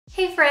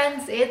Hey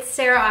friends, it's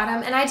Sarah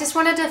Autumn, and I just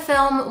wanted to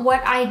film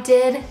what I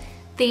did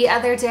the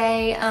other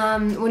day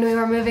when we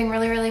were moving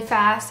really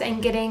fast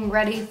and getting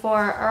ready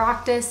for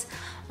Oireachtas.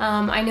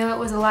 I know it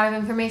was a lot of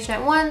information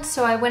at once,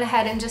 so I went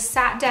ahead and just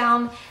sat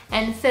down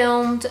and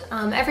filmed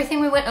everything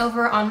we went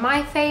over on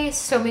my FEIS,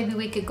 so maybe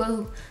we could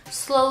go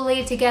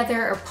slowly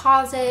together or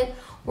pause it,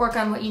 work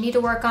on what you need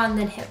to work on,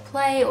 then hit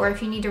play, or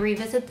if you need to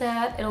revisit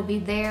that, it'll be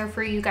there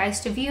for you guys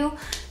to view.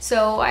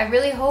 So I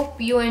really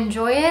hope you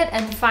enjoy it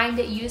and find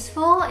it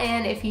useful,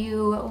 and if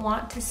you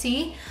want to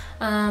see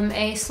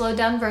a slowed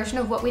down version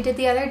of what we did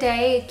the other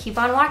day, keep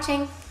on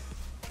watching.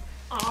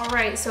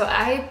 Alright, so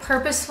I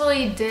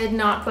purposefully did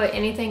not put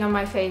anything on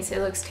my face.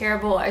 It looks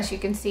terrible. As you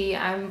can see,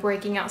 I'm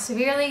breaking out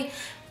severely,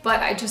 but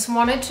I just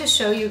wanted to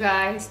show you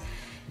guys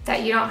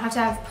that you don't have to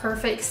have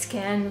perfect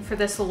skin for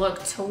this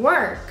look to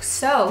work.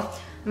 So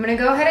I'm gonna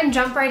go ahead and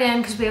jump right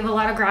in because we have a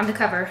lot of ground to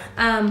cover.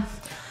 A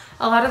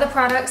lot of the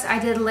products I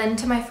did lend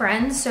to my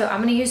friends, so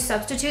I'm gonna use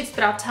substitutes,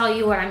 but I'll tell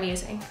you what I'm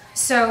using.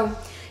 So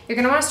you're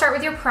gonna wanna start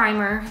with your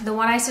primer. The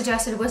one I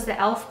suggested was the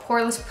e.l.f.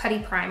 Poreless Putty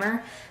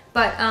Primer,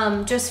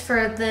 but just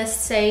for this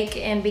sake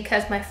and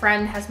because my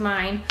friend has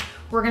mine,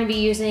 we're gonna be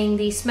using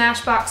the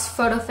Smashbox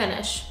Photo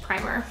Finish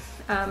Primer,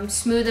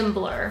 Smooth and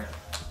Blur.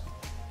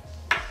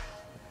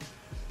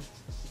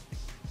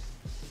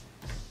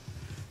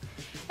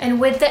 And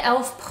with the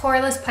e.l.f.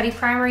 Poreless Putty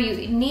Primer,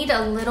 you need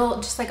a little,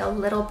 just like a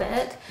little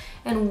bit,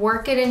 and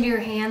work it into your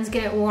hands,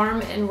 get it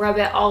warm, and rub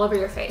it all over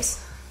your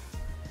face.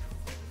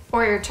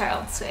 Or your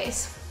child's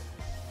face.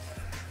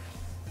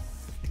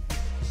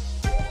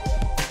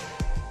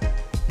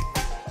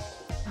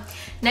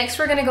 Next,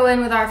 we're gonna go in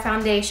with our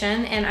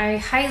foundation, and I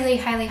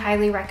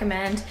highly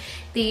recommend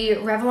the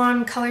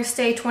Revlon Color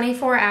Stay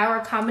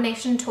 24-Hour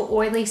Combination to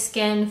Oily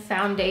Skin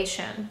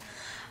Foundation.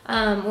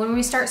 When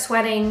we start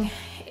sweating,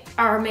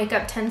 our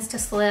makeup tends to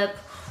slip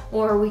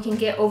or we can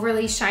get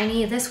overly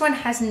shiny. This one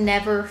has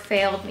never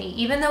failed me.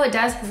 Even though it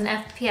does have an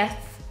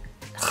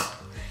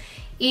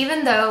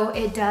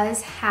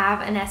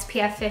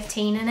SPF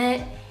 15 in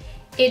it,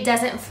 it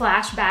doesn't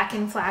flash back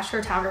in flash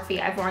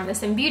photography. I've worn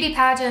this in beauty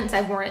pageants,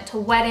 I've worn it to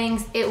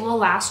weddings. It will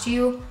last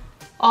you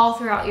all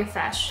throughout your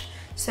fesh.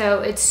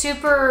 So it's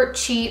super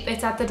cheap.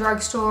 It's at the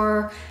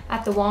drugstore,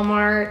 at the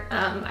Walmart.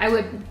 I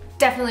would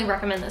definitely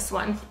recommend this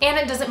one, and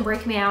it doesn't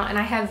break me out, and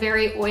I have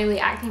very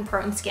oily, acne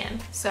prone skin.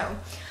 So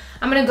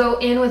I'm gonna go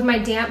in with my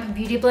damp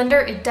beauty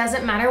blender. It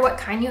doesn't matter what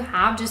kind you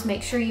have, just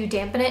make sure you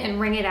dampen it and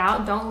wring it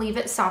out. Don't leave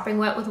it sopping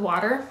wet with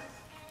water.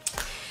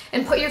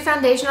 And put your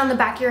foundation on the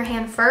back of your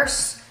hand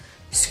first,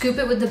 scoop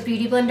it with the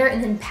beauty blender,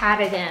 and then pat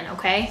it in,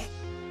 okay?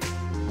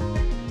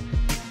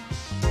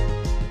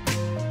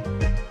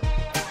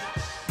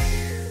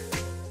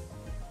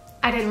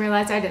 I didn't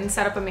realize I didn't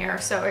set up a mirror,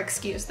 so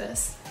excuse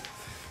this.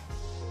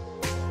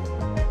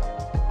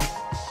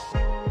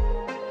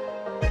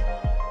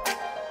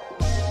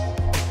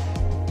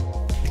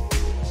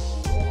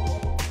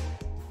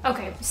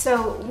 Okay,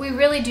 so we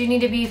really do need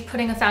to be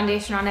putting a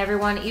foundation on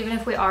everyone, even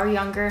if we are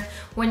younger.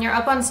 When you're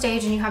up on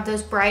stage and you have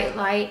those bright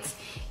lights,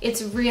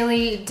 it's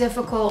really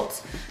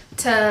difficult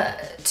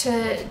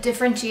to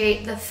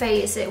differentiate the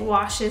face. It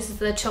washes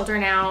the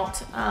children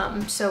out.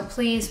 So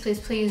please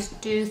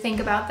do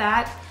think about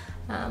that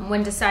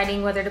when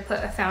deciding whether to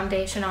put a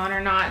foundation on or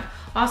not.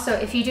 Also,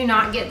 if you do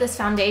not get this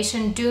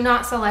foundation, do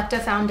not select a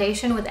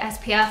foundation with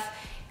SPF.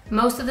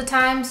 Most of the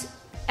times,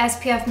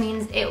 SPF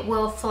means it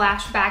will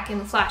flash back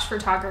in flash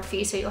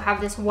photography, so you'll have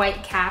this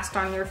white cast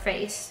on your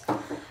face.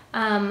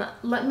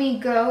 Let me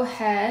go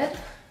ahead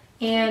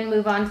and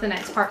move on to the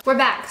next part. We're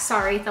back.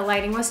 Sorry, the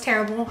lighting was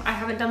terrible. I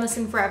haven't done this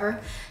in forever.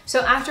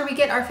 So after we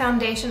get our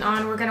foundation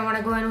on, we're gonna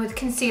wanna go in with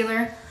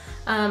concealer.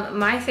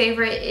 My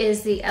favorite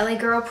is the LA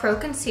Girl Pro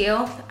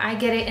Conceal. I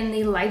get it in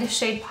the lightest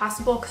shade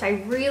possible because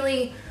I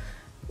really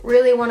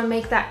wanna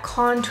make that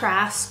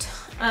contrast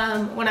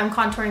when I'm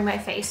contouring my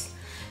face.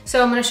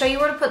 So I'm gonna show you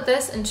where to put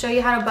this and show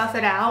you how to buff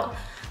it out.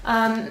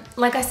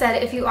 Like I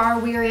said, if you are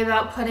weary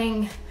about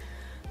putting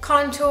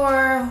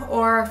contour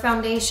or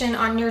foundation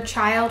on your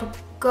child,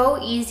 go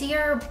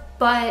easier,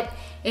 but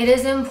it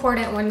is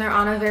important when they're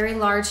on a very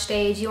large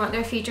stage. You want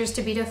their features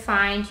to be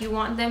defined. You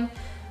want them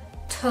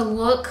to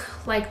look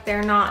like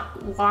they're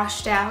not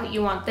washed out.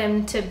 You want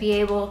them to be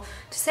able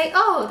to say,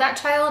 oh, that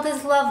child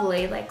is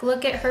lovely. Like,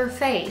 look at her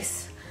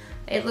face.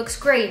 It looks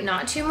great,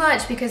 not too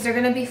much because they're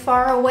gonna be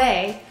far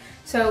away.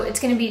 So it's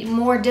gonna be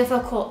more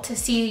difficult to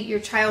see your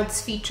child's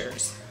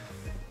features,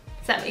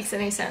 if that makes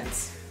any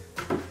sense.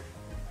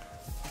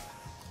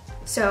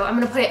 So I'm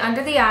gonna put it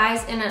under the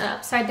eyes in an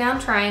upside down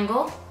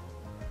triangle,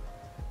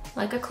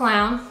 like a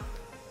clown.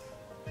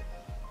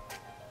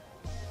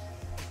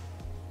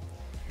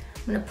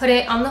 I'm gonna put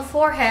it on the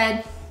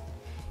forehead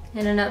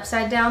in an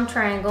upside down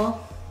triangle,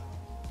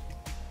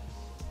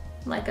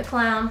 like a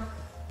clown.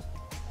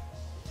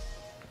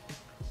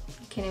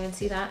 You can't even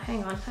see that,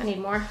 hang on, I need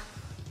more.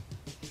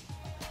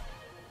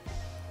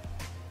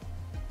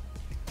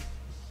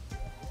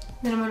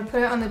 Then I'm gonna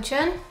put it on the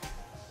chin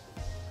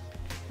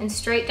and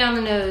straight down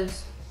the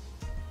nose.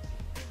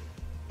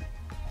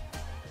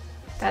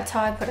 That's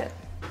how I put it.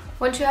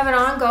 Once you have it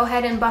on, go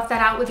ahead and buff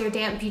that out with your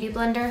damp beauty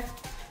blender.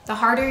 The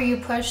harder you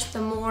push, the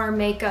more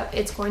makeup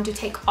it's going to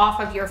take off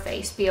of your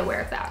face. Be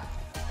aware of that.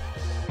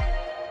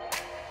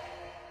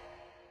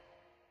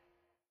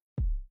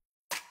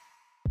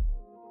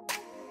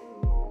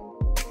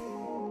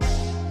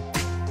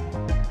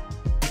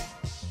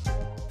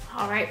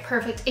 All right,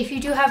 perfect. If you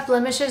do have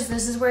blemishes,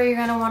 this is where you're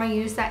gonna wanna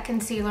use that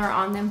concealer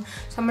on them.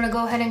 So I'm gonna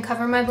go ahead and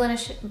cover my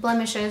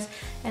blemishes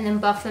and then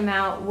buff them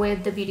out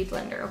with the beauty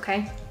blender,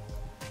 okay?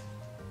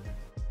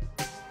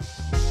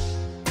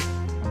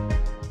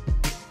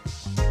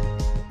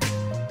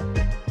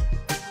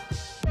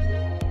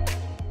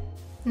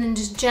 And then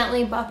just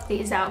gently buff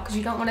these out because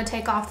you don't wanna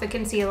take off the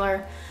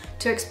concealer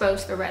to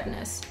expose the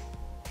redness.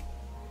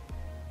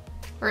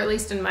 Or at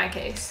least in my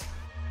case.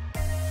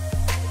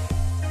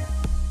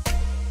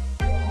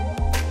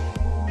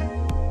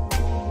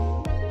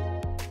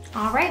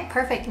 All right,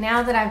 perfect.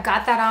 Now that I've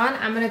got that on,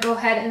 I'm gonna go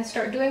ahead and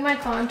start doing my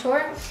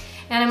contour.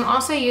 And I'm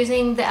also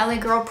using the LA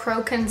Girl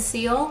Pro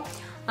Conceal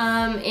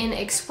in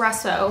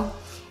Espresso.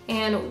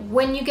 And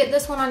when you get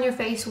this one on your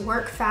face,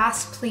 work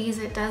fast, please.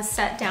 It does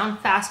set down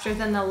faster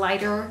than the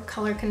lighter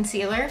color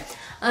concealer.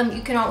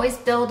 You can always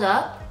build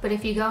up, but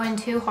if you go in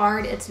too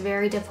hard, it's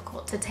very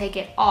difficult to take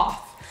it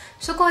off.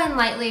 So go in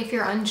lightly if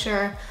you're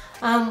unsure.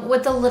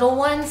 With the little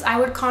ones, I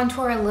would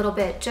contour a little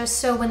bit, just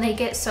so when they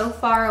get so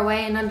far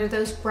away and under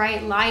those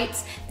bright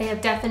lights, they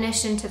have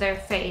definition to their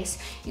face.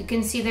 You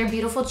can see their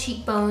beautiful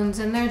cheekbones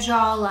and their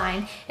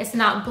jawline. It's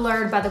not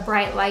blurred by the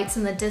bright lights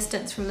in the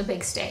distance from the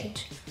big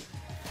stage.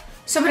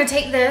 So I'm gonna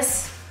take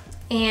this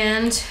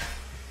and, let's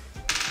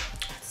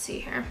see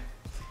here.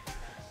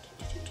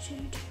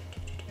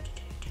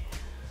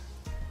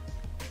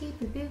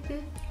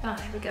 Oh,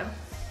 there we go.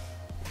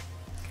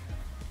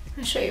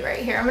 I'll show you right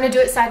here. I'm gonna do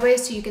it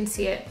sideways so you can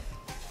see it.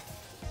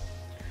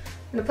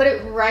 I'm gonna put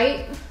it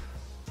right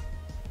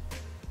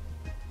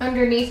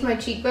underneath my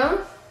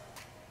cheekbone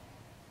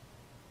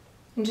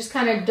and just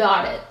kind of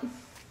dot it.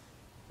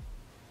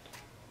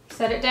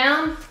 Set it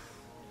down,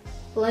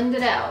 blend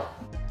it out.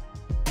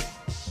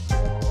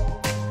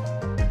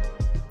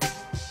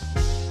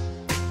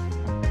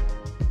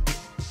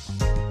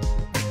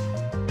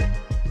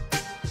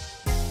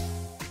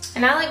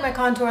 And I like my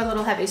contour a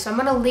little heavy, so I'm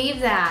gonna leave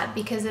that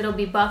because it'll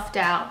be buffed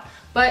out.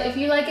 But if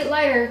you like it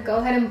lighter, go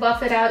ahead and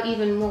buff it out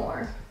even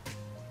more.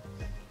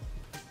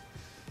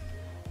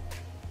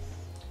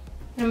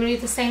 And I'm gonna do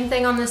the same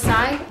thing on this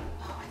side.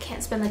 Oh, I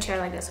can't spin the chair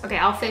like this. Okay,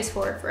 I'll face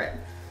forward for it.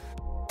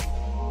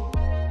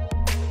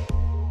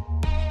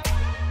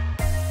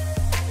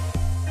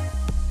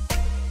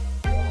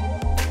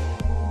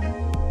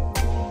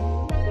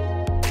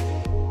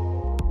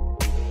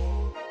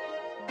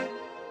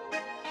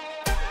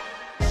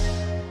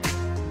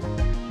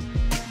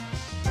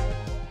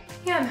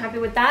 I'm happy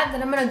with that.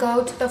 Then I'm gonna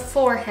go to the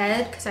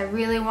forehead because I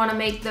really want to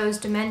make those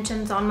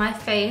dimensions on my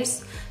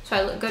face so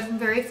I look good from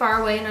very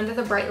far away and under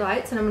the bright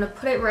lights. And I'm gonna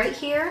put it right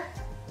here.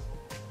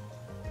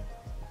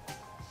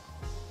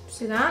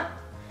 See that?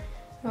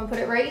 I'm gonna put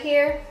it right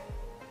here.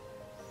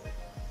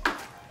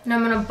 And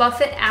I'm gonna buff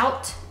it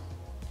out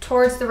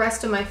towards the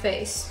rest of my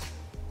face.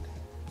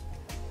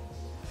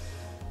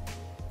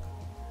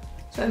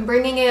 So I'm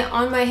bringing it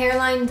on my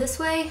hairline this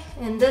way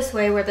and this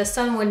way where the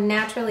sun would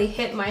naturally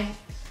hit my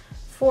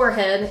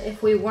forehead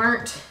if we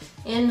weren't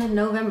in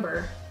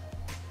November.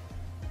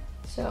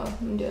 So I'm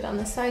gonna do it on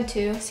this side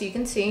too so you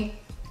can see.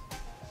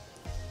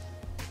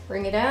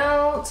 Bring it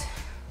out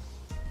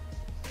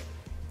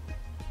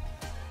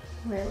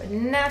where it would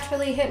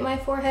naturally hit my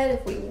forehead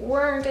if we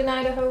weren't in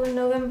Idaho in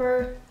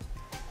November.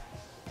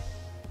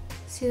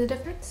 See the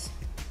difference?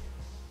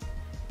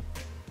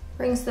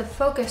 Brings the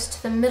focus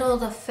to the middle of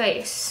the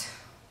face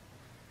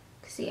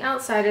because the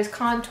outside is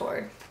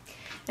contoured.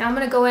 Now I'm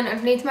gonna go in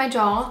underneath my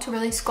jaw to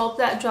really sculpt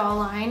that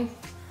jawline.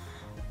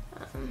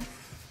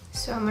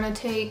 So I'm gonna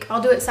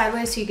I'll do it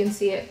sideways so you can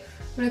see it.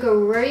 I'm gonna go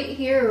right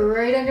here,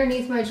 right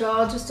underneath my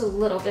jaw, just a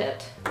little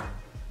bit.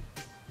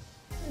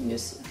 And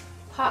just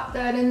pop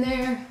that in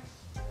there,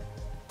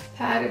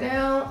 pat it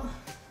out.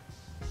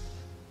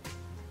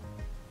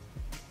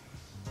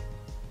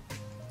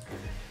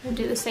 I'll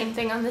do the same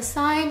thing on this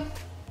side,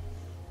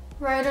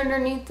 right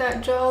underneath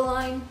that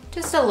jawline,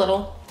 just a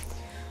little.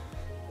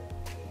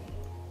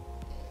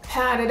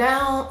 Pat it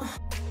out.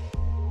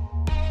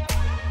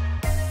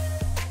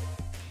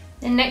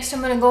 And next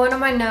I'm gonna go into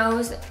my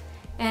nose,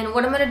 and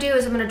what I'm gonna do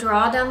is I'm gonna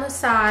draw down the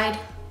side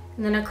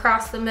and then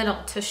across the middle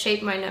to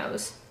shape my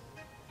nose.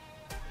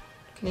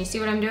 Can you see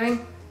what I'm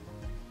doing?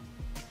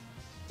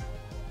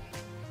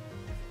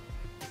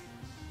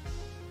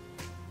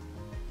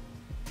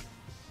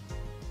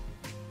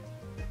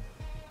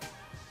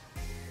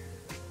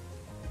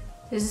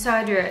 This is how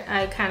I drew it.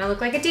 I kind of look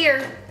like a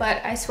deer,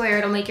 but I swear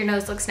it'll make your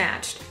nose look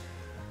snatched.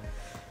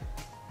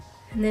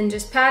 And then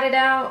just pat it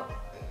out.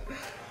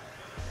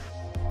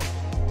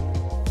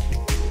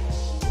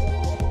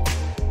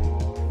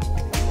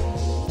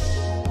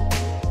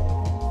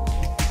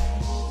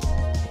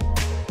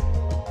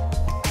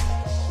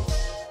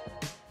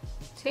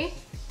 See?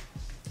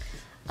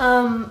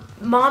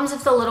 Moms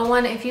of the little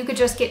one, if you could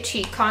just get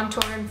cheek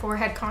contour and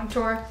forehead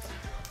contour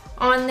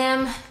on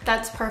them,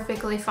 that's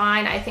perfectly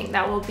fine. I think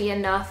that will be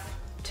enough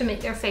to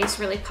make their face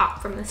really pop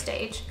from the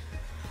stage.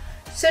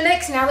 So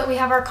next, now that we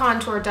have our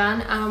contour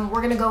done,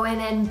 we're gonna go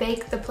in and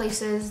bake the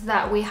places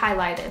that we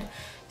highlighted.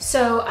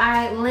 So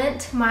I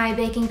lent my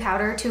baking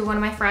powder to one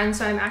of my friends,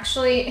 so I'm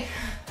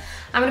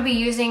gonna be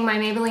using my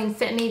Maybelline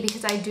Fit Me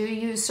because I do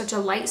use such a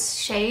light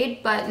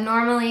shade, but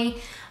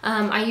normally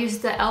I use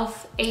the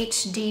e.l.f.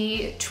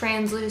 HD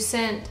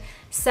translucent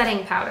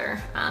setting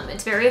powder.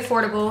 It's very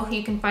affordable.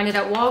 You can find it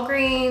at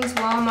Walgreens,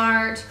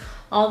 Walmart,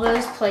 all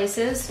those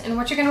places. And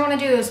what you're gonna wanna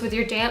do is with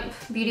your damp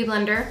beauty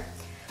blender,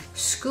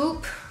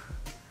 scoop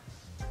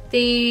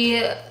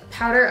the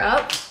powder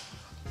up.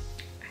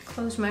 I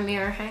closed my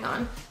mirror, hang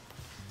on.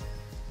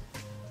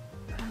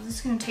 Oh, this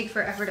is gonna take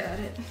forever to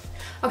edit.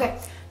 Okay,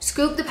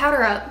 scoop the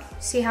powder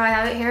up. See how I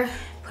have it here?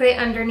 Put it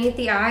underneath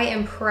the eye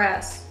and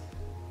press.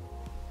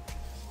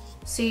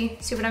 See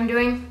what I'm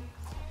doing?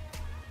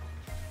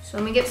 So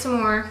let me get some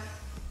more.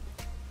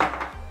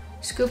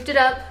 Scooped it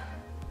up,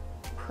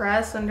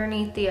 press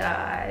underneath the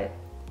eye.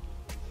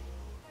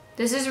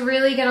 This is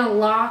really gonna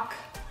lock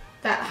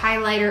that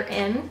highlighter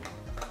in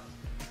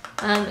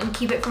and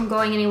keep it from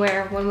going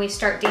anywhere when we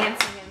start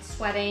dancing and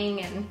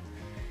sweating and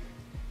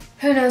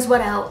who knows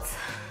what else.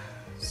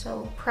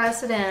 So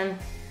press it in.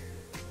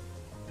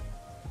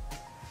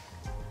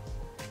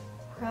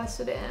 Press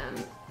it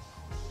in.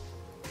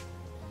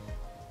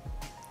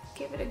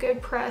 Give it a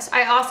good press.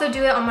 I also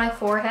do it on my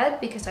forehead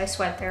because I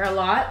sweat there a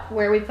lot,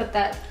 where we put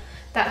that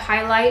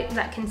highlight,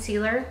 that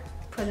concealer,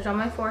 put it on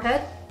my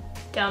forehead,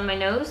 down my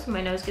nose.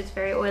 My nose gets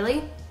very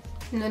oily.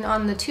 And then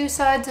on the two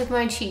sides of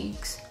my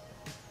cheeks.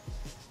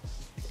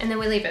 And then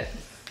we leave it.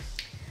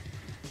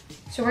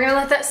 So we're gonna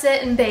let that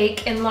sit and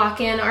bake and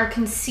lock in our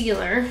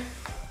concealer.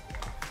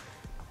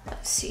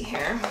 Let's see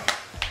here.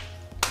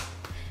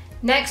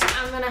 Next,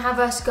 I'm gonna have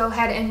us go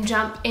ahead and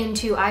jump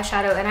into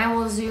eyeshadow, and I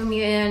will zoom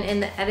you in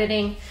the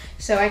editing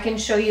so I can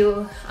show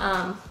you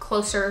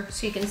closer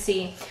so you can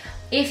see.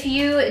 If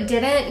you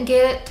didn't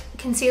get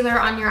concealer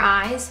on your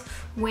eyes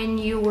when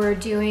you were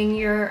doing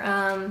your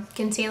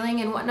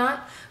concealing and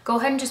whatnot, go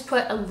ahead and just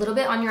put a little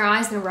bit on your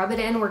eyes and rub it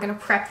in. We're gonna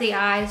prep the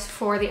eyes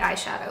for the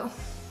eyeshadow.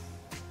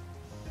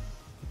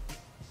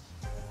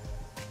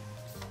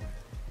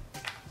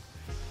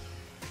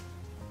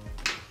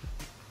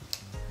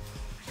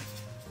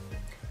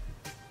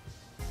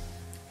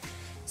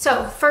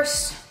 So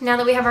first, now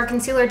that we have our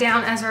concealer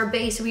down as our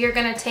base, we are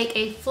gonna take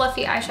a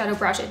fluffy eyeshadow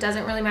brush. It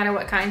doesn't really matter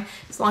what kind,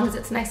 as long as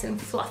it's nice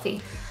and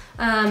fluffy.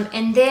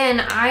 And then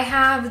I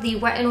have the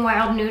Wet n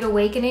Wild Nude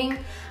Awakening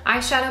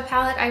eyeshadow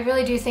palette. I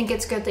really do think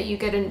it's good that you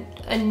get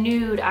a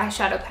nude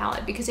eyeshadow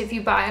palette, because if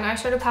you buy an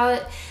eyeshadow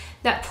palette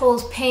that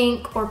pulls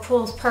pink or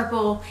pulls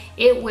purple,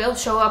 it will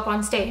show up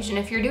on stage. And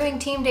if you're doing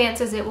team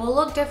dances, it will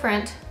look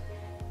different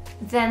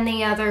than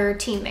the other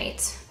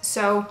teammates.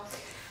 So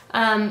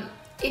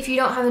if you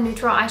don't have a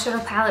neutral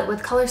eyeshadow palette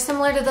with colors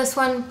similar to this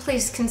one,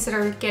 please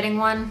consider getting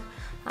one.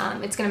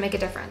 It's gonna make a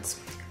difference.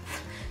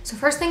 So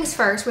first things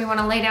first, we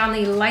wanna lay down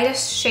the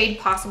lightest shade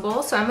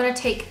possible. So I'm gonna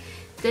take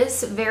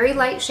this very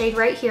light shade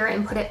right here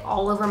and put it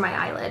all over my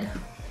eyelid.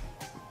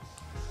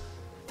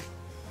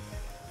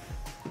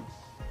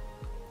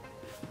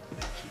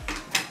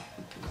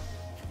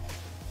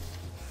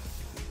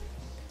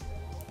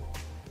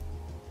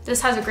 This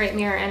has a great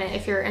mirror in it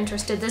if you're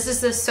interested. This is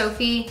the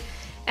Sophie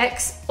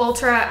X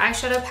Ultra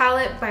eyeshadow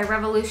palette by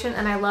Revolution,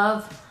 and I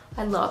love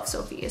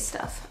Sophie's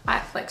stuff.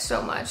 I like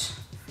so much.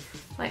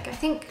 Like, I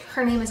think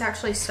her name is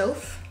actually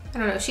Soph. I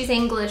don't know, she's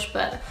English,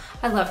 but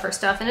I love her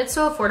stuff, and it's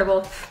so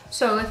affordable.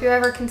 So if you're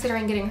ever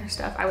considering getting her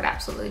stuff, I would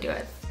absolutely do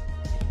it.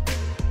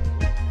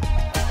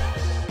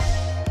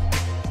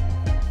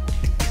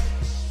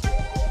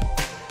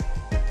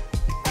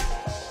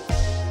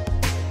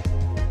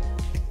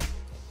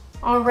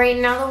 All right,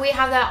 now that we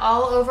have that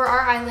all over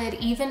our eyelid,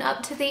 even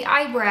up to the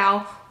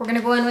eyebrow, we're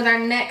gonna go in with our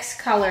next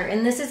color.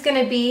 And this is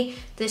gonna be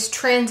this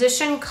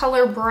transition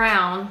color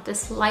brown,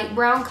 this light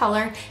brown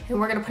color, and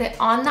we're gonna put it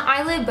on the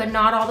eyelid, but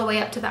not all the way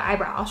up to the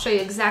eyebrow. I'll show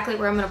you exactly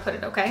where I'm gonna put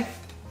it, okay?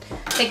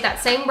 Take that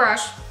same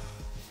brush.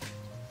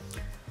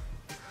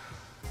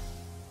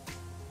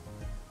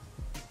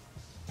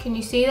 Can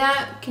you see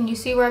that? Can you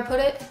see where I put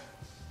it?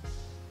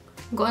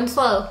 I'm going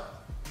slow.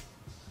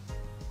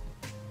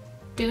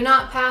 Do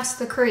not pass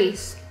the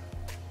crease.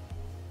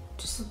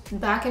 Just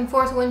back and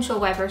forth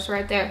windshield wipers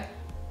right there.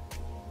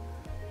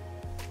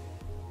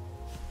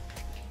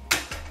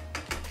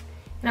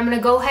 And I'm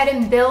gonna go ahead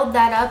and build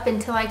that up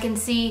until I can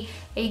see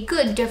a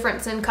good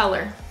difference in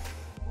color.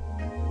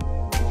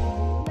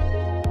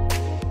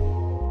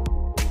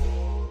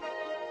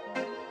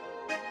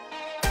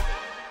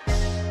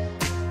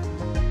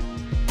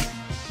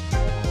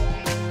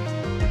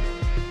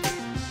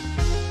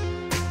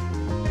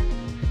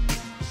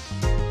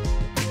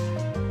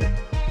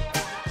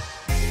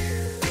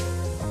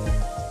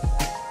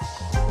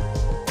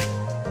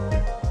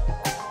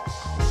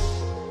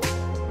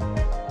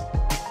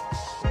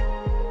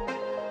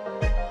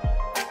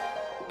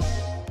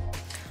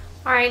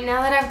 All right,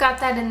 now that I've got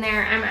that in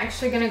there, I'm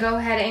actually gonna go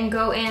ahead and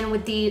go in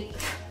with the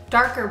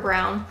darker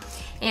brown.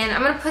 And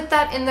I'm gonna put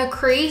that in the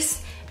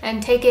crease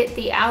and take it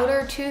the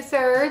outer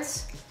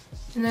 2/3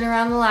 and then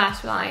around the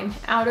lash line.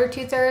 Outer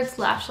 2/3,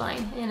 lash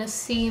line in a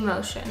C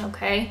motion,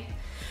 okay?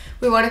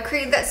 We wanna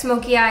create that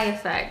smoky eye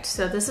effect.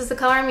 So this is the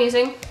color I'm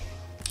using.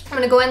 I'm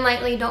gonna go in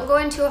lightly, don't go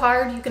in too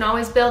hard. You can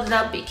always build it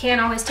up, but you can't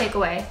always take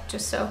away,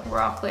 just so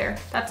we're all clear.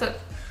 That's a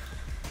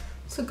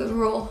good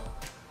rule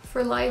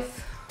for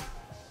life.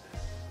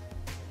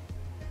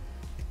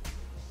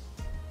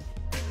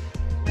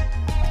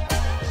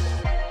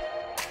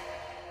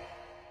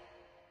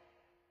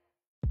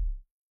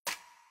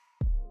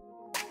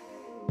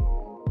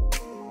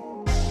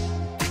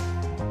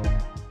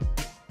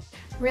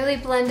 Really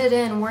blend it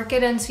in, work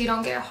it in so you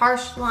don't get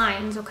harsh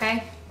lines,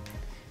 okay?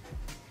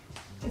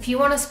 If you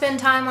want to spend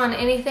time on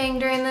anything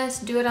during this,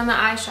 do it on the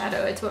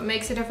eyeshadow. It's what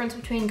makes the difference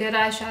between good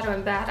eyeshadow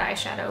and bad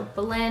eyeshadow.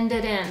 Blend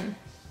it in.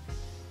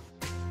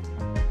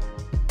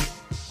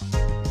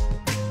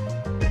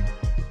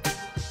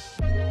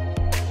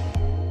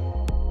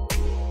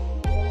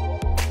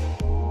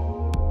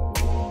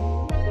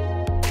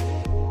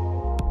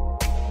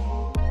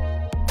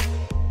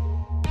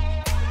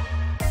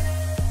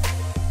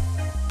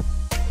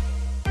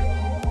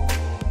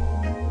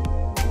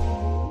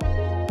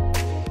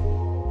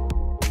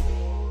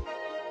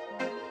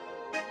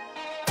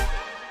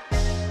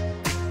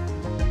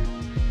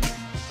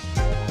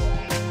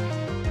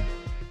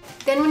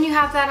 Then when you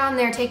have that on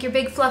there, take your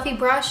big fluffy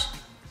brush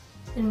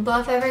and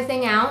buff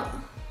everything out.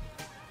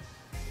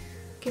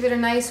 Give it a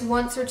nice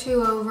once or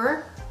two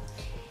over.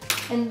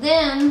 And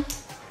then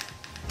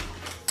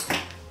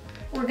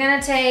we're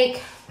gonna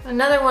take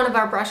another one of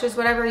our brushes,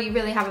 whatever you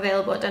really have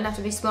available. It doesn't have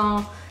to be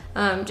small,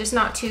 just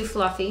not too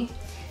fluffy.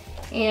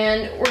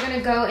 And we're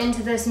gonna go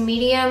into this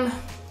medium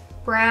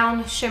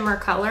brown shimmer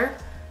color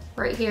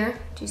right here.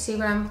 Do you see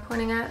what I'm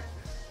pointing at?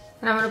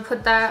 And I'm gonna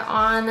put that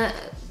on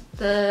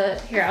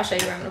here, I'll show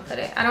you where I'm gonna put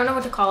it. I don't know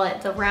what to call it,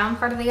 the round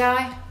part of the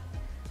eye.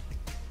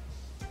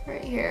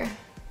 Right here.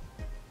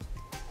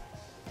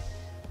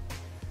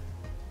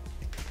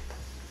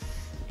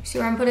 You see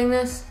where I'm putting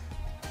this?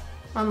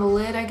 On the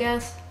lid, I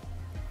guess,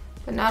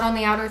 but not on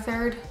the outer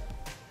third.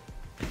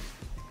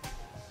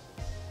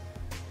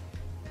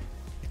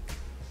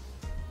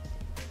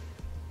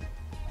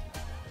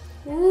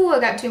 Ooh,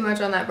 I got too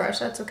much on that brush.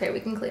 That's okay, we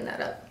can clean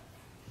that up.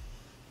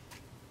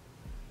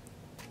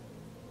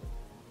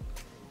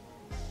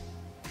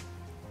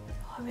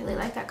 I really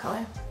like that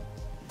color.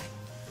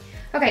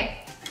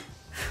 Okay,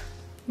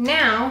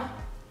 now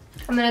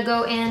I'm gonna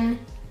go in,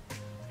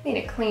 I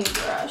need a clean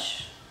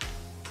brush.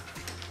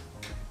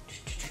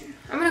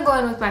 I'm gonna go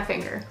in with my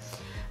finger.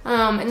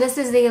 And this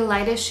is the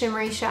lightest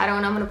shimmery shadow,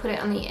 and I'm gonna put it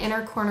on the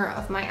inner corner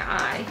of my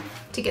eye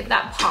to get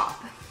that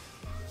pop.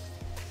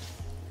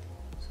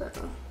 So,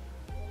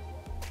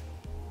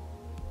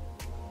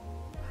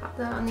 pop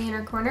that on the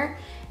inner corner.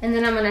 And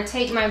then I'm gonna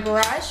take my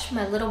brush,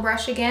 my little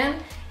brush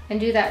again, and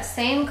do that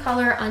same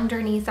color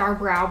underneath our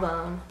brow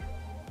bone.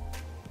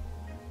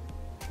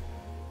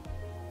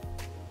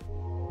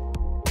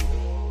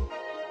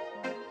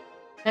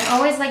 I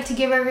always like to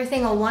give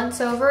everything a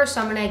once over,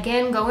 so I'm gonna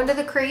again go into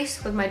the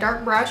crease with my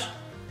dark brush,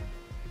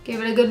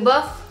 give it a good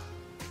buff.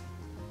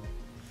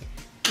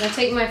 I'm gonna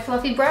take my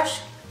fluffy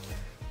brush,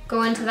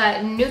 go into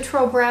that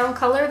neutral brown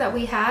color that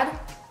we had.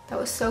 That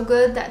was so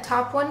good, that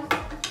top one.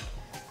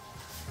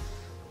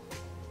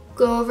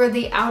 Go over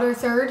the outer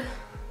third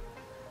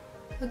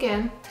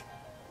again.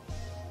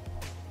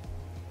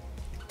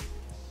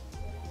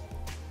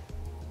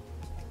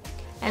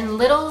 And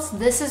littles,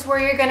 this is where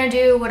you're gonna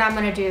do what I'm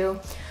gonna do.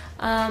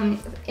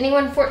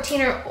 Anyone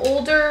 14 or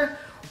older,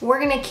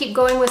 we're gonna keep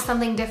going with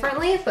something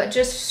differently, but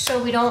just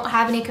so we don't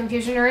have any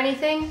confusion or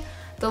anything,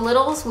 the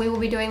littles, we will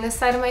be doing this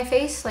side of my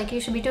face like you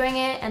should be doing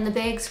it, and the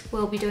bigs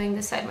will be doing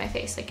this side of my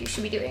face like you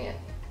should be doing it.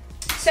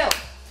 So,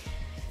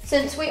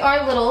 since we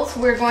are littles,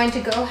 we're going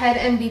to go ahead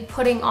and be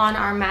putting on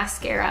our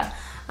mascara.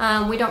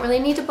 We don't really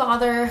need to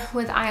bother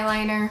with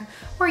eyeliner.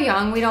 We're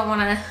young, we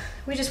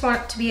just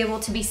want to be able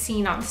to be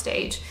seen on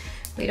stage.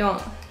 We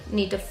don't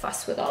need to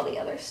fuss with all the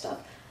other stuff.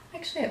 I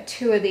actually have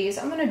two of these.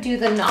 I'm gonna do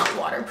the not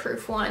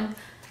waterproof one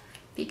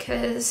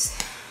because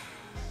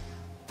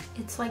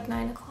it's like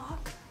 9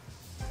 o'clock.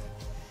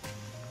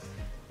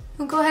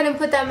 We'll go ahead and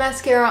put that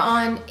mascara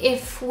on.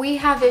 If we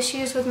have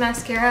issues with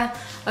mascara,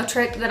 a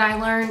trick that I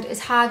learned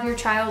is have your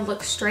child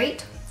look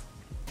straight.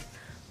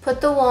 Put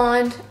the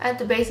wand at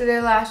the base of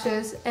their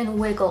lashes and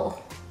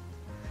wiggle.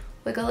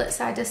 Wiggle it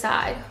side to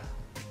side.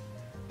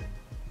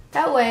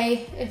 That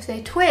way, if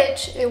they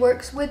twitch, it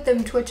works with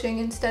them twitching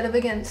instead of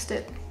against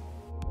it.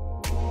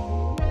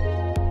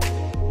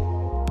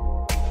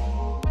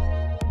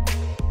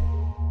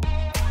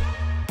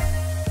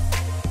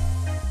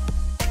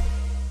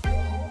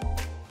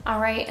 All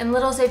right, and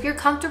littles, if you're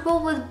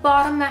comfortable with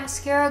bottom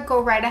mascara,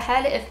 go right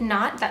ahead. If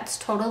not, that's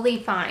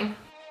totally fine.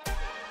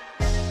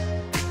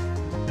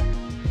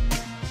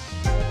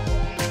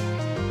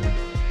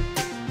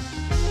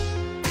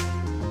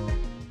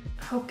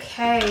 Okay.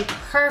 Okay,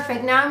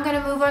 perfect. Now I'm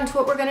gonna move on to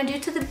what we're gonna do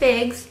to the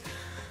bigs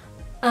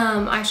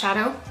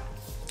eyeshadow.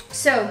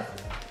 So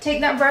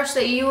take that brush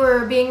that you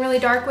were being really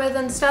dark with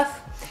and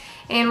stuff,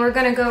 and we're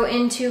gonna go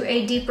into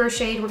a deeper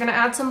shade. We're gonna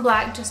add some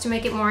black just to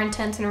make it more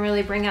intense and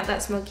really bring out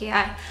that smoky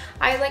eye.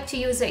 I like to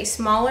use a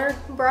smaller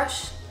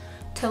brush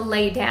to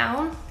lay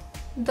down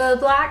the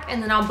black,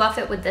 and then I'll buff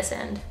it with this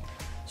end.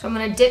 So I'm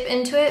gonna dip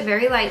into it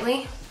very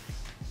lightly.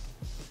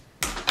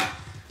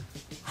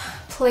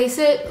 Place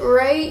it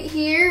right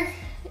here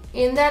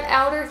in that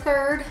outer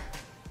third,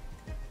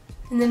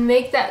 and then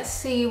make that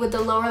C with the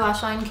lower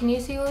lash line. Can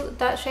you see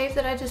that shape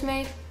that I just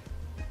made?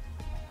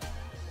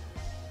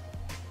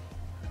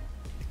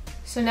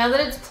 So now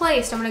that it's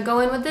placed, I'm gonna go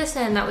in with this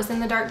end that was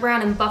in the dark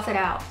brown and buff it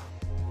out.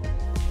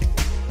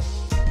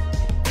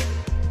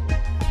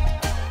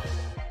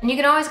 And you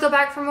can always go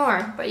back for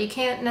more, but you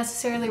can't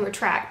necessarily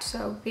retract,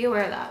 so be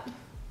aware of that.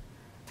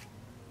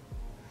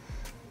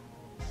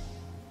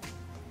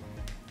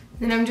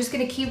 Then I'm just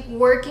gonna keep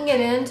working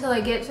it in till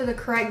I get to the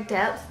correct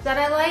depth that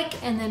I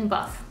like, and then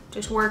buff.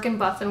 Just work and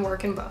buff and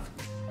work and buff.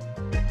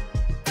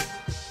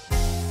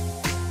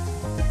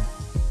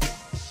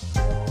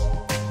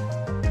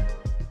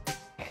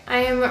 I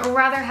am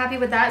rather happy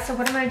with that, so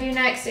what I'm gonna do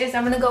next is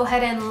I'm gonna go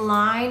ahead and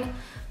line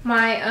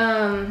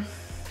my,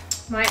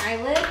 my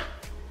eyelid.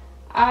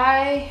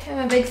 I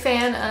am a big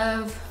fan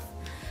of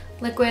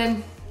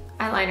liquid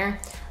eyeliner.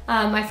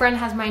 My friend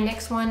has my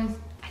NYX one.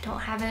 I don't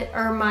have it,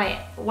 or my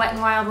Wet n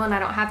Wild one, I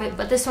don't have it,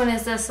 but this one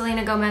is the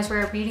Selena Gomez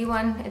Rare Beauty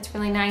one. It's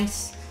really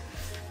nice.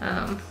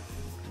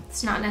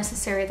 It's not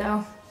necessary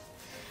though.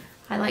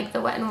 I like the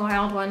Wet n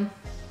Wild one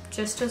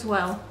just as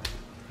well.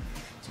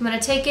 So I'm gonna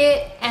take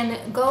it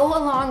and go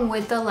along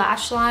with the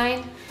lash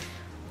line.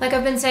 Like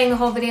I've been saying the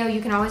whole video,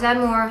 you can always add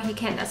more. You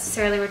can't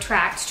necessarily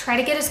retract. Try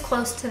to get as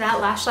close to that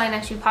lash line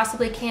as you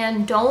possibly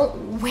can.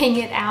 Don't wing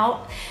it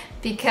out,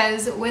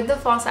 because with the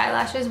false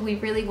eyelashes, we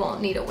really won't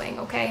need a wing,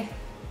 okay?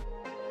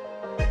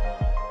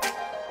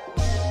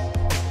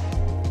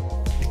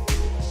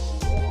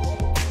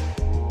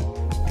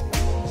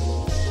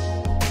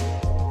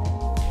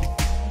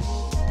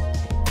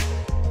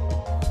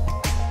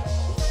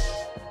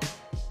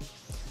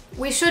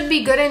 We should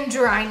be good and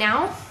dry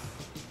now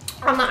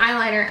on the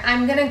eyeliner.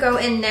 I'm gonna go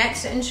in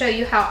next and show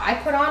you how I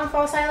put on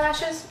false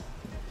eyelashes.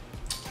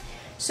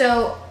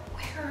 So,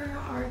 where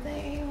are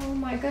they? Oh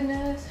my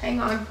goodness,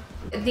 hang on.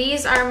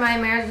 These are my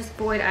Meredith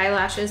Boyd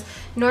eyelashes.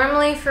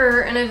 Normally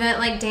for an event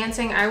like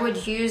dancing, I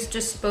would use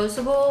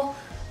disposable,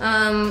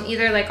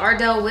 either like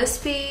Ardell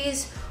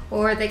Wispies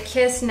or the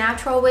Kiss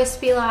Natural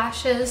Wispy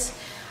lashes.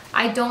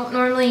 I don't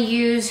normally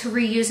use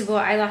reusable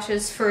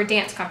eyelashes for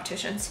dance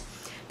competitions.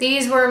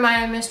 These were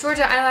my Miss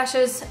Georgia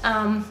eyelashes,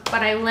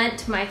 but I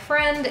lent my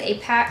friend a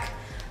pack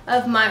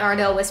of my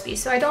Ardell Wispies,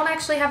 so I don't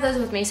actually have those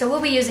with me, so we'll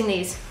be using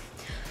these.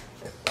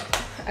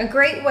 A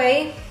great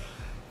way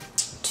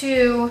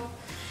to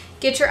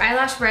get your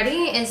eyelash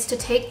ready is to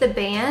take the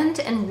band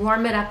and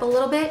warm it up a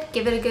little bit,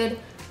 give it a good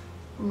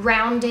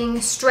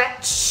rounding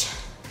stretch,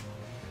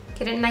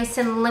 get it nice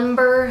and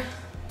limber,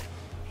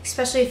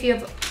 especially if you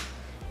have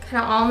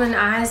kind of almond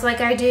eyes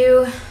like I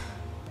do.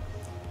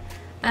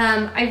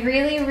 I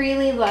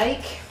really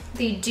like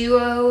the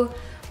Duo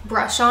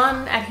brush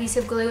on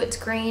adhesive glue. It's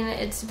green,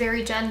 it's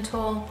very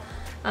gentle,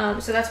 so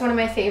that's one of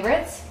my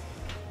favorites.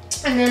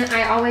 And then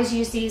I always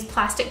use these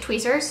plastic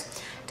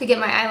tweezers to get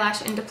my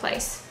eyelash into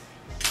place.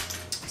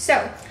 So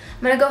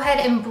I'm gonna go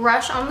ahead and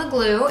brush on the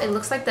glue. It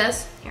looks like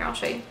this. Here, I'll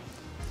show you.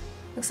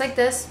 Looks like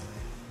this.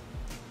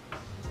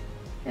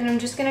 And I'm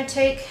just gonna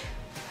take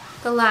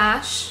the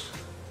lash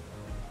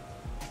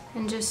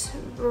and just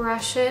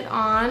brush it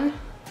on.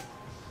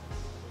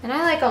 And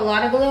I like a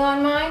lot of glue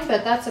on mine,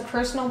 but that's a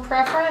personal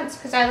preference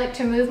because I like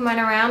to move mine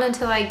around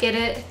until I get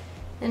it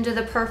into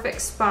the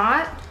perfect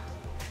spot.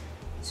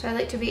 So I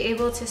like to be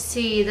able to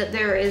see that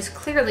there is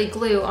clearly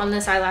glue on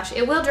this eyelash.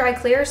 It will dry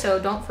clear, so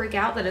don't freak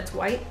out that it's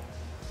white.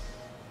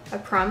 I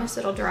promise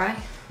it'll dry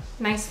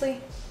nicely.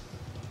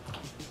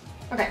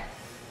 Okay.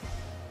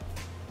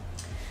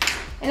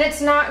 And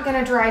it's not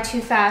gonna dry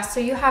too fast, so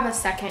you have a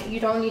second.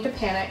 You don't need to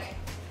panic.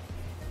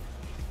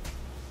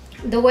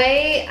 The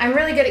way, I'm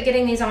really good at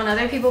getting these on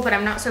other people, but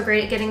I'm not so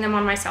great at getting them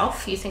on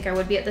myself. You think I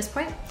would be at this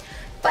point.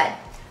 But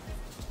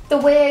the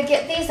way I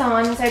get these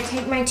on is I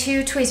take my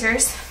two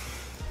tweezers,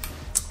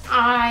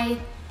 I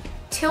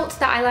tilt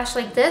the eyelash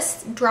like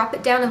this, drop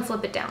it down and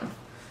flip it down.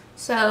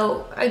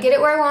 So I get it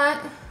where I want,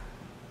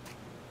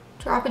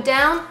 drop it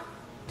down,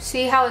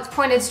 see how it's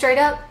pointed straight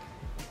up,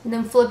 and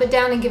then flip it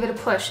down and give it a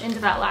push into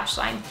that lash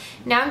line.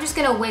 Now I'm just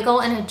gonna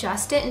wiggle and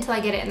adjust it until I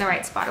get it in the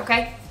right spot,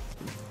 okay?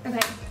 Okay.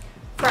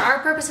 For our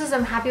purposes,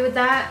 I'm happy with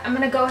that. I'm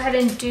gonna go ahead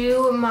and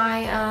do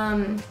my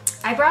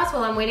eyebrows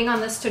while I'm waiting on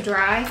this to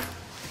dry.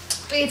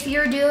 If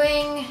you're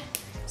doing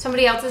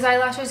somebody else's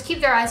eyelashes, keep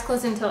their eyes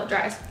closed until it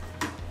dries.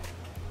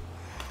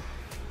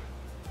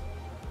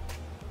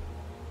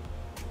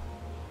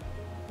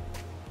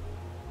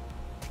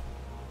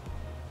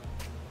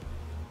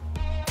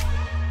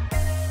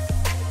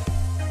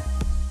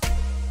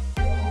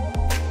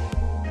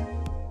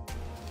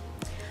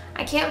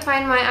 can't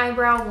find my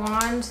eyebrow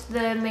wand, the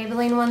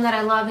Maybelline one that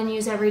I love and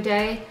use every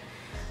day.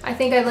 I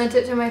think I lent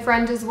it to my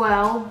friend as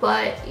well,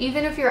 but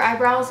even if your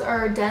eyebrows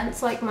are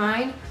dense like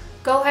mine,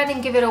 go ahead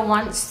and give it a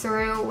once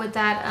through with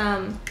that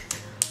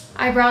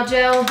eyebrow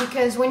gel,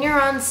 because when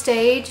you're on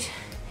stage,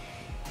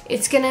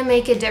 it's gonna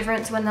make a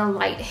difference when the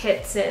light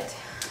hits it.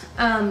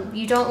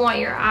 You don't want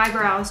your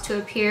eyebrows to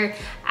appear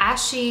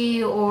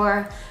ashy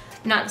or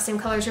not the same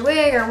color as your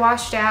wig, or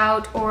washed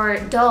out, or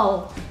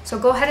dull. So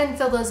go ahead and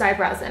fill those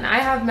eyebrows in. I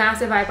have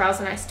massive eyebrows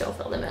and I still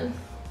fill them in.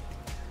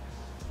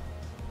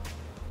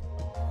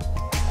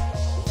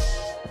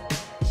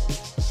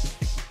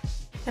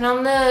 And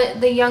on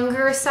the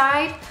younger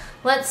side,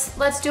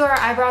 let's do our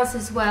eyebrows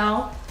as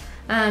well,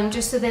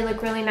 just so they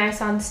look really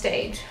nice on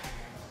stage.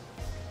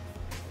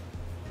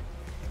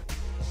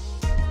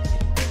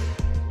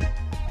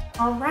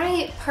 All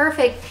right,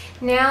 perfect.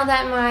 Now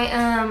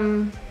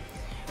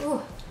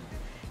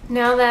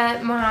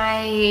that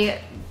my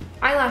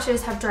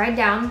eyelashes have dried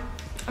down,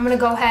 I'm gonna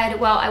go ahead,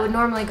 well, I would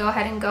normally go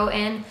ahead and go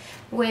in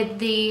with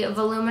the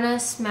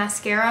voluminous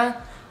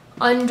mascara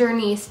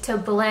underneath to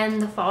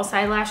blend the false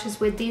eyelashes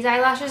with these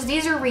eyelashes.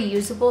 These are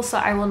reusable, so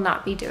I will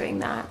not be doing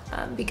that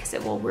because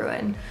it will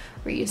ruin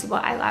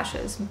reusable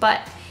eyelashes.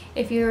 But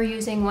if you're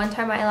using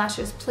one-time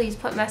eyelashes, please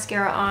put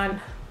mascara on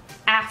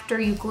after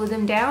you glue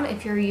them down.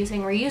 If you're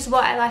using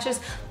reusable eyelashes,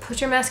 put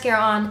your mascara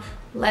on,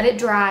 let it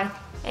dry,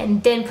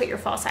 and then put your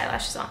false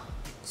eyelashes on.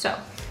 So,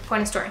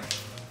 point of story.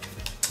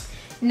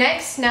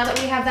 Next, now that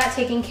we have that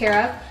taken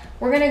care of,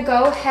 we're gonna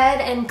go ahead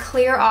and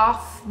clear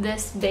off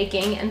this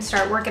baking and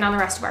start working on the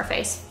rest of our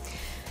face.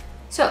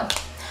 So,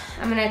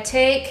 I'm gonna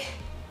take,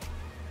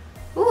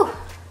 ooh,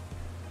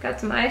 got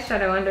some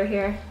eyeshadow under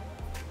here.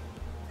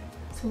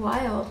 It's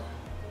wild.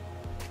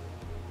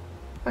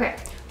 Okay,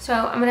 so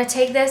I'm gonna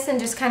take this and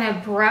just kind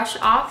of brush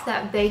off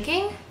that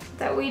baking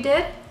that we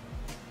did,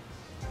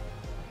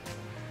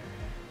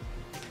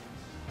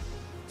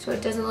 so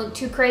it doesn't look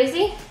too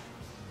crazy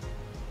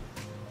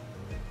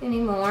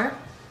anymore.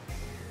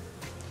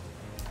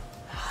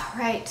 All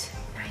right,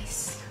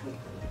 nice.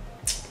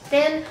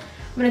 Then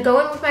I'm gonna go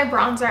in with my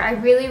bronzer. I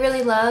really,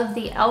 really love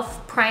the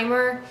e.l.f.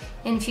 Primer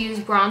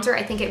Infused Bronzer.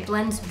 I think it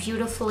blends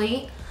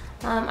beautifully.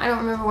 I don't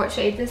remember what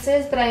shade this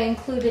is, but I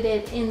included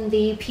it in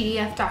the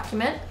PDF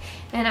document.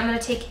 And I'm gonna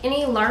take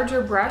any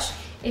larger brush.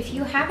 If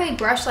you have a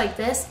brush like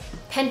this,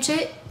 pinch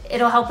it.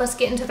 It'll help us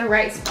get into the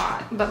right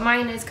spot. But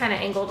mine is kind of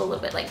angled a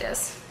little bit like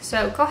this.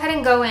 So go ahead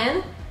and go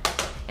in.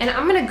 And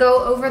I'm gonna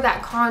go over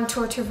that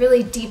contour to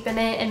really deepen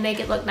it and make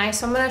it look nice.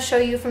 So I'm gonna show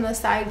you from the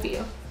side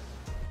view.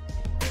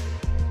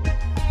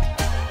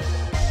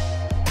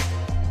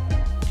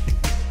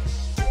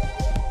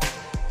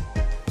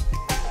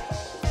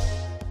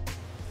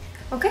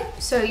 Okay,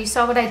 so you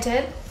saw what I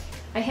did.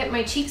 I hit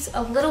my cheeks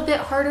a little bit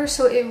harder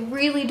so it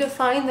really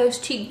defined those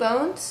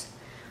cheekbones.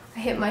 I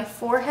hit my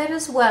forehead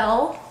as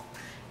well,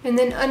 and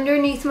then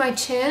underneath my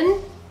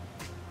chin,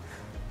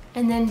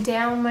 and then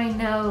down my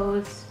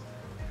nose,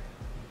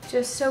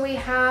 just so we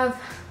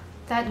have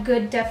that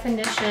good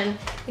definition,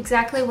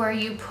 exactly where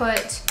you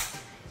put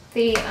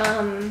the,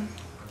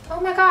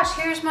 oh my gosh,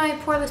 here's my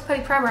Poreless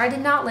Putty Primer. I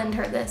did not lend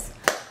her this.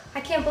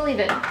 I can't believe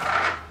it.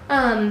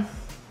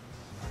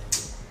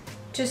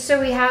 Just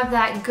so we have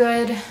that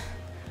good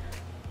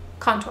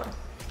contour.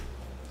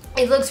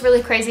 It looks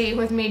really crazy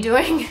with me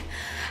doing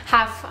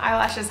half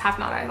eyelashes, half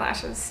not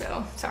eyelashes,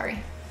 so sorry.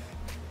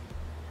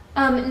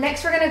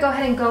 Next we're gonna go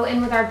ahead and go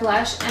in with our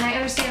blush, and I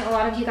understand a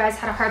lot of you guys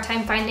had a hard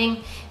time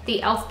finding the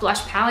e.l.f.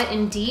 blush palette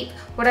in deep.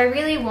 What I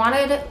really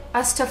wanted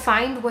us to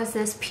find was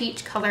this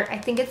peach color. I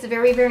think it's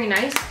very, very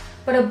nice,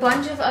 but a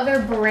bunch of other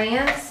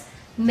brands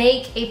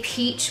make a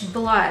peach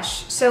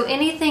blush. So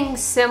anything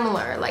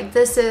similar, like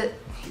this is,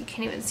 you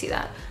can't even see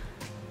that.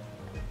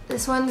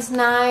 This one's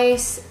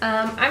nice.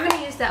 I'm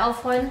gonna use the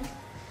e.l.f. one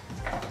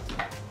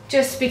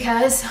just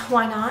because,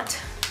 why not?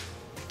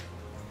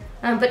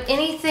 But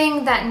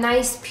anything that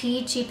nice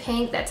peachy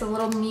pink that's a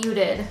little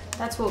muted,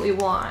 that's what we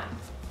want.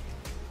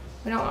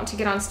 We don't want to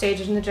get on stage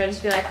and the judges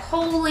be like,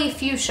 holy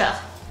fuchsia.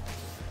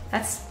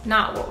 That's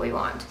not what we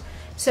want.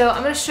 So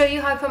I'm gonna show you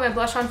how I put my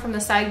blush on from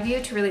the side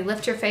view to really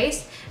lift your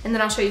face, and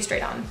then I'll show you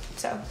straight on,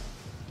 so.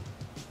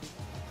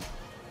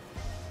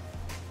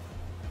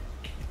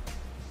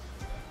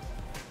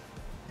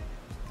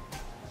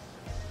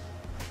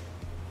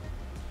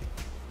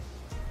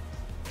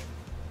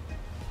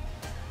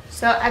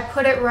 So I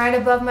put it right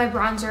above my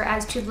bronzer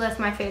as to lift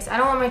my face. I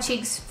don't want my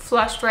cheeks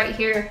flushed right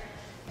here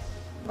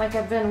like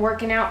I've been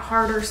working out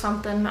hard or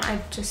something.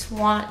 I just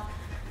want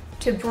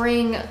to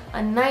bring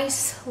a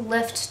nice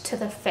lift to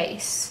the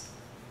face.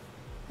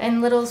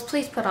 And littles,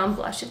 please put on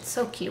blush. It's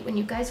so cute when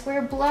you guys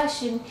wear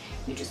blush and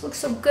you just look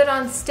so good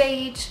on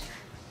stage.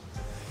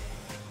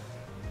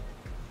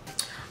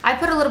 I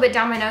put a little bit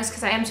down my nose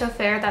because I am so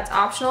fair. That's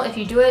optional. If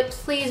you do it,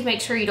 please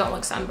make sure you don't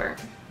look sunburnt.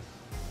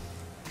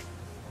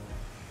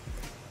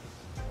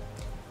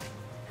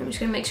 I'm just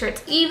gonna make sure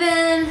it's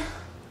even.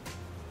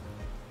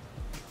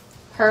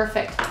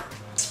 Perfect.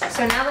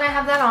 So now that I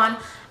have that on,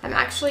 I'm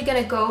actually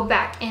gonna go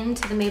back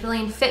into the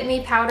Maybelline Fit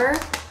Me powder.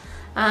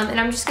 And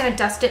I'm just gonna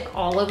dust it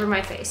all over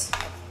my face.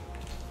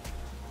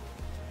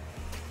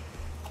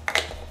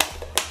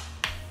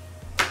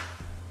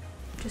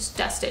 Just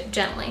dust it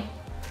gently.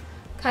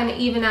 Kind of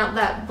even out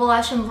that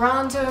blush and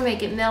bronzer,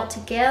 make it melt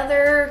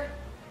together.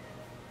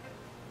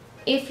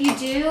 If you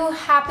do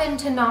happen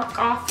to knock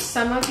off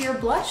some of your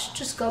blush,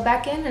 just go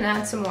back in and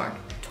add some more.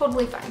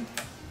 Totally fine.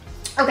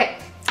 Okay,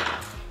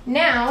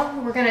 now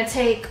we're gonna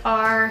take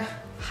our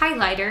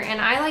highlighter,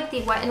 and I like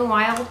the Wet n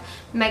Wild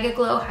Mega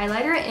Glow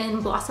highlighter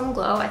in Blossom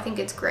Glow. I think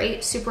it's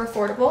great, super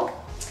affordable.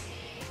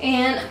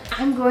 And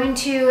I'm going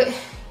to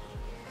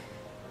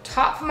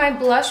top my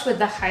blush with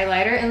the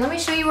highlighter, and let me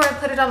show you where I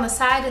put it on the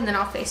side, and then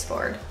I'll face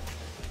forward.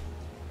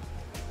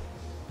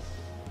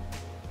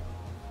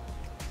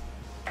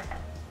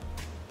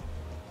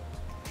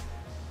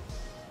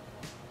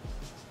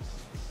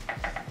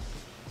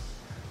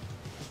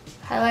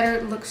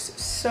 Highlighter looks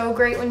so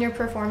great when you're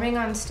performing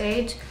on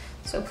stage,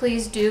 so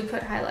please do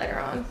put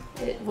highlighter on.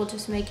 It will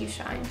just make you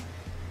shine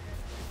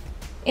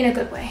in a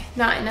good way,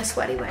 not in a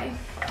sweaty way.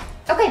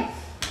 Okay,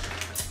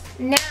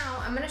 now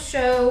I'm gonna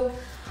show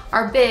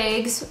our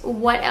bigs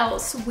what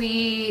else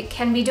we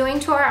can be doing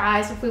to our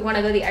eyes if we want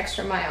to go the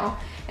extra mile.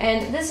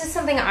 And this is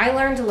something I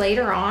learned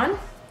later on,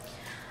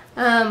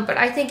 but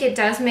I think it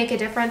does make a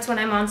difference when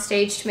I'm on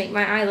stage to make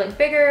my eye look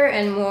bigger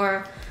and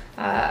more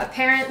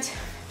apparent.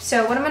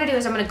 So what I'm gonna do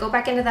is I'm gonna go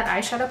back into that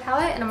eyeshadow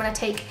palette, and I'm gonna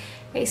take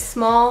a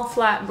small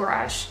flat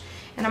brush,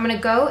 and I'm gonna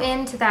go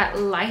into that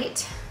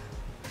light,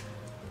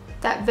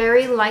 that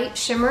very light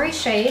shimmery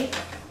shade,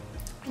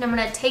 and I'm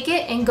gonna take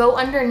it and go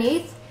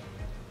underneath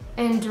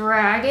and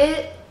drag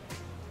it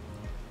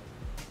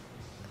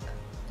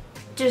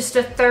just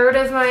a third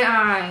of my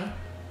eye.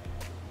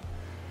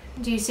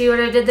 Do you see what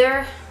I did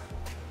there?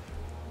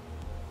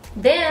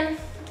 Then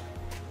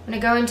I'm gonna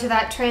go into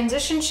that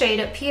transition shade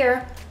up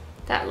here,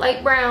 that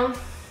light brown,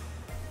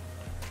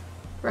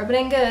 rub it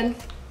in good.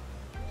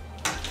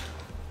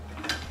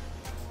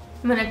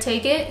 I'm gonna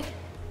take it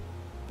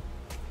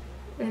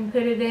and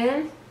put it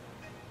in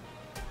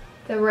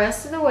the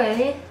rest of the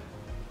way,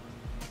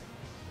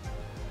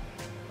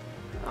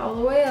 all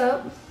the way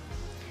up.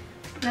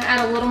 I'm gonna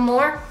add a little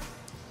more.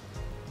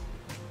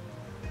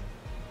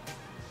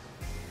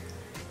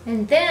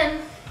 And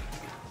then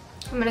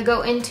I'm gonna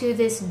go into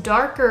this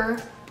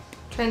darker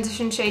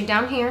transition shade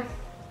down here,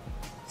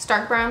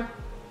 stark brown.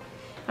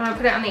 I'm gonna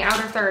put it on the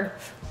outer third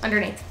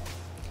underneath.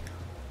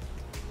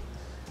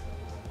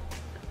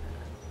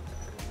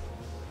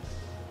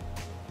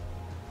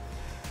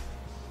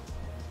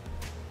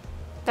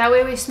 That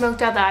way we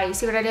smoked out the eye. You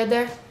see what I did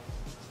there?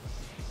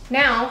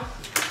 Now,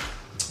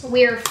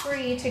 we are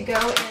free to go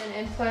in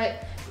and put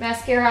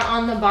mascara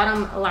on the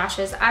bottom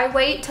lashes. I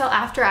wait till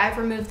after I've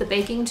removed the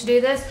baking to do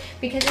this,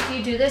 because if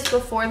you do this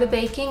before the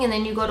baking and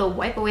then you go to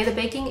wipe away the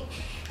baking,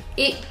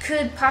 it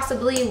could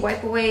possibly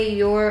wipe away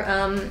your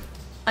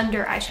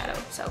under eyeshadow,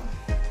 so.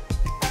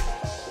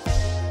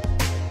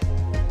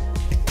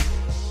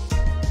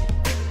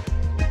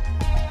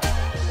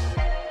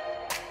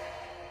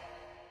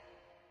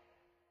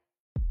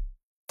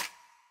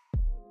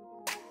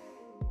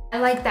 I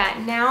like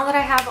that. Now that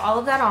I have all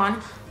of that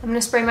on, I'm gonna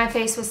spray my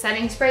face with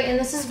setting spray, and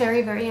this is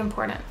very, very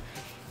important.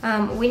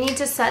 We need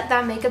to set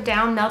that makeup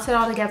down, melt it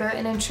all together,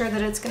 and ensure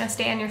that it's gonna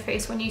stay on your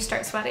face when you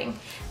start sweating.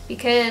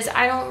 Because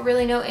I don't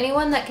really know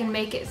anyone that can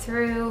make it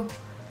through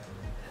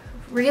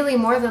really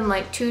more than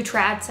like 2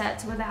 trad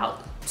sets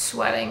without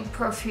sweating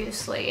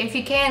profusely. If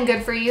you can,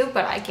 good for you,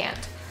 but I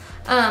can't.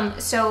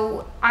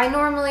 So I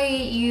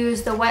normally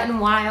use the Wet n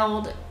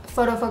Wild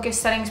Photo Focus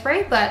setting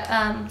spray, but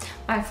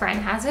my friend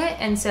has it,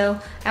 and so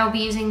I'll be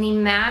using the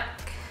MAC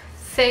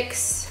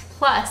Fix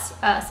Plus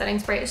setting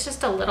spray. It's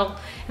just a little,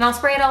 and I'll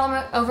spray it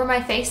all over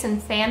my face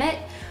and fan it.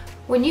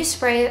 When you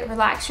spray it,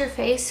 relax your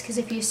face, because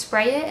if you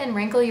spray it and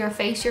wrinkle your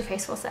face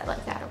will set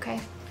like that, okay?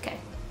 Okay.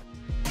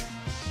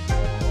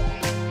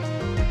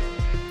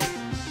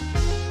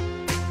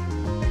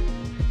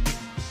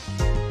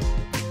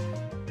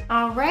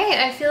 All right,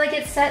 I feel like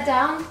it's set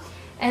down.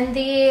 And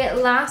the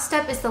last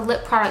step is the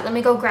lip product. Let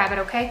me go grab it,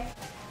 okay?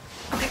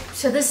 Okay,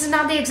 so this is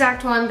not the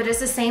exact one, but it's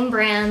the same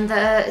brand,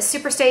 the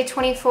Superstay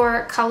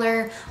 24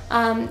 color.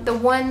 The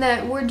one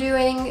that we're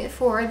doing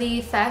for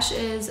the FEIS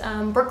is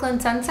Brooklyn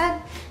Sunset.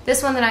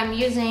 This one that I'm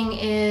using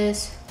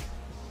is,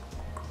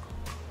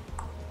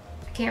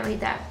 I can't read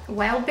that,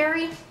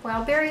 Wildberry,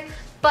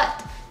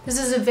 but this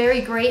is a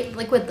very great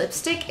liquid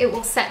lipstick. It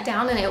will set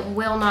down and it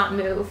will not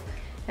move.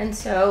 And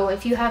so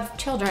if you have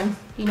children,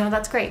 you know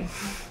that's great.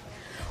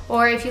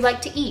 Or if you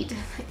like to eat,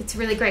 it's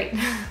really great.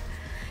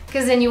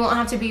 Because then you won't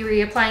have to be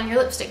reapplying your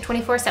lipstick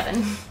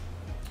 24/7.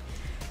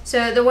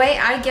 So the way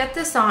I get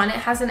this on, it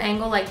has an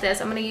angle like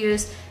this. I'm gonna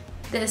use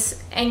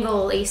this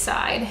angle-y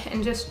side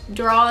and just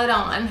draw it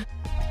on.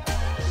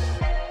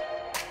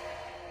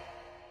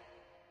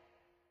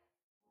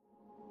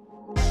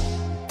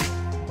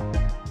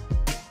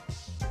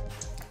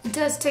 It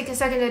does take a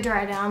second to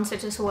dry down, so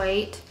just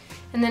wait.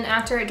 And then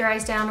after it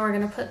dries down, we're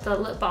gonna put the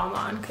lip balm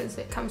on, because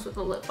it comes with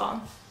a lip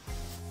balm.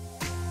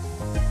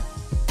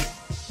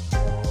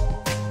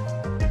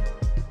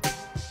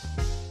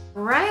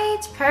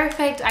 Right,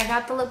 perfect. I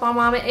got the lip balm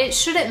on it. It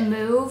shouldn't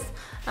move.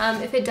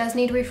 If it does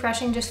need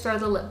refreshing, just throw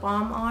the lip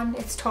balm on.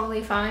 It's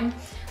totally fine.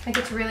 Like,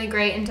 it's really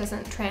great and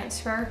doesn't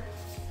transfer.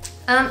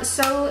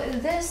 So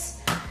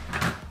this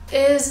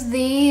is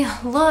the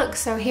look.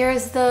 So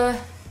here's the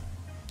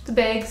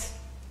bigs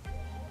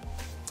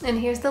and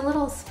here's the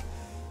littles.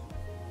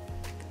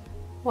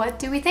 What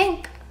do we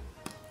think?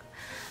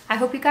 I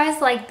hope you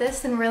guys liked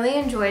this and really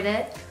enjoyed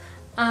it.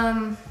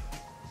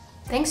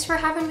 Thanks for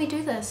having me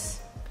do this.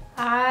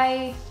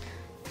 I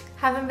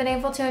haven't been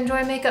able to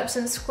enjoy makeup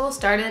since school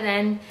started,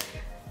 and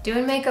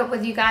doing makeup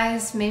with you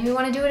guys made me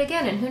want to do it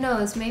again, and who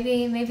knows,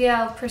 maybe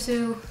I'll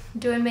pursue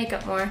doing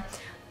makeup more.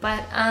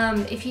 But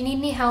if you need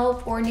any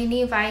help or need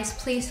any advice,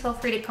 please feel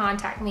free to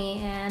contact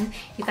me, and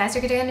you guys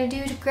are gonna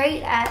do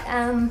great at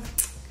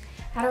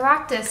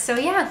rock this. So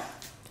yeah,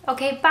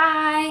 okay,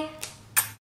 bye.